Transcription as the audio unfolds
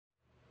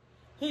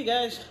Hey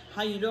guys,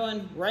 how you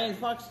doing? Ryan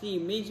Fox, the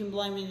Amazing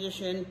Blind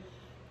Magician,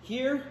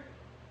 here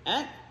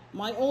at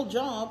my old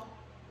job.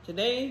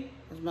 Today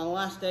is my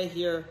last day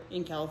here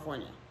in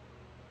California.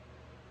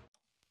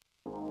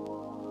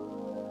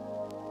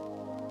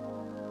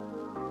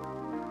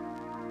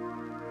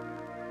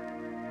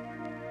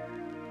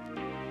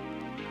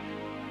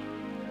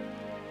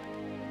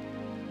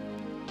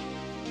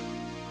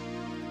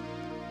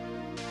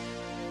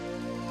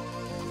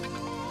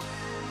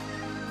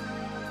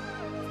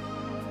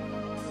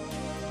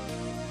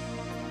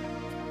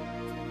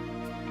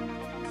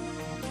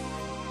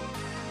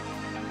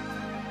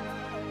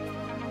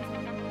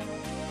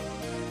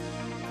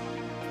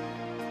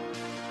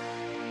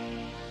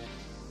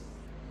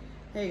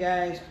 Hey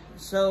guys,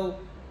 so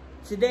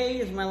today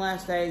is my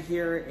last day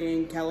here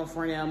in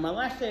California. My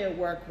last day at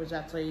work was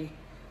actually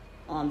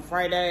on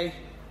Friday.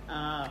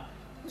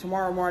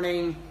 Tomorrow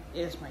morning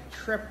is my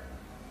trip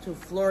to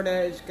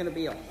Florida. It's going to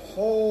be a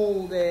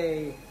whole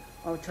day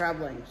of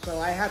traveling. So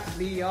I have to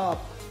be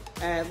up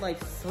at like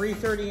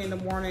 3:30 in the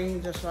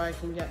morning just so I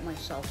can get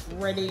myself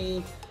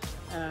ready.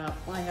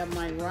 I have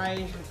my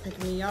ride pick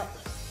me up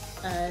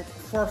at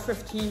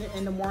 4:15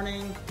 in the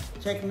morning,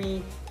 take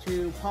me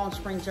to Palm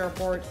Springs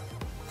Airport.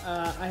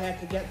 I have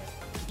to get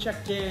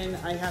checked in,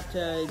 I have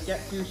to get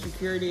through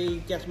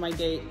security, get to my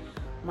gate.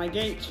 My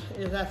gate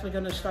is actually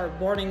going to start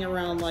boarding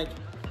around like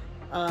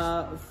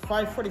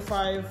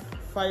 5:45,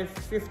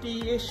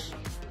 5:50-ish.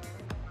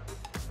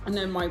 And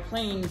then my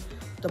plane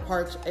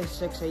departs at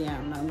 6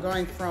 a.m. I'm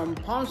going from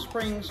Palm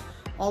Springs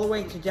all the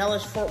way to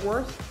Dallas-Fort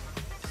Worth.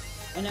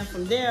 And then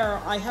from there,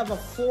 I have a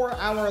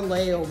 4-hour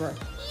layover.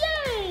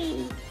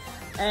 Yay!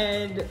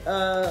 And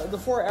the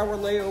 4-hour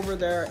layover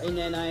there, and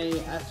then I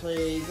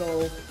actually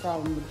go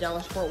from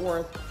Dallas-Fort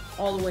Worth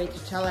all the way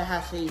to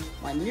Tallahassee,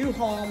 my new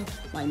home,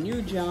 my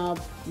new job,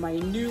 my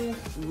new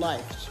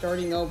life,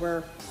 starting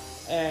over.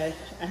 And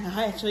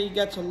I actually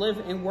get to live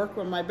and work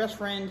with my best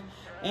friend,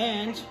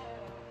 and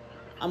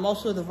I'm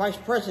also the vice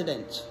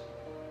president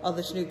of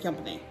this new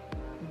company.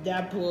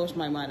 That blows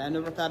my mind. I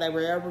never thought I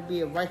would ever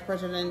be a vice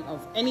president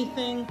of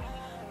anything,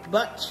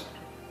 but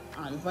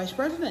I'm the vice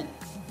president.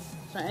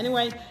 So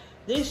anyway,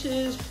 this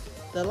is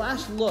the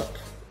last look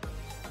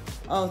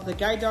of the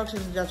Guide Dogs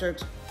in the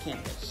Desert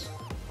campus.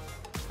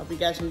 Hope you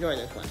guys enjoy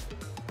this one.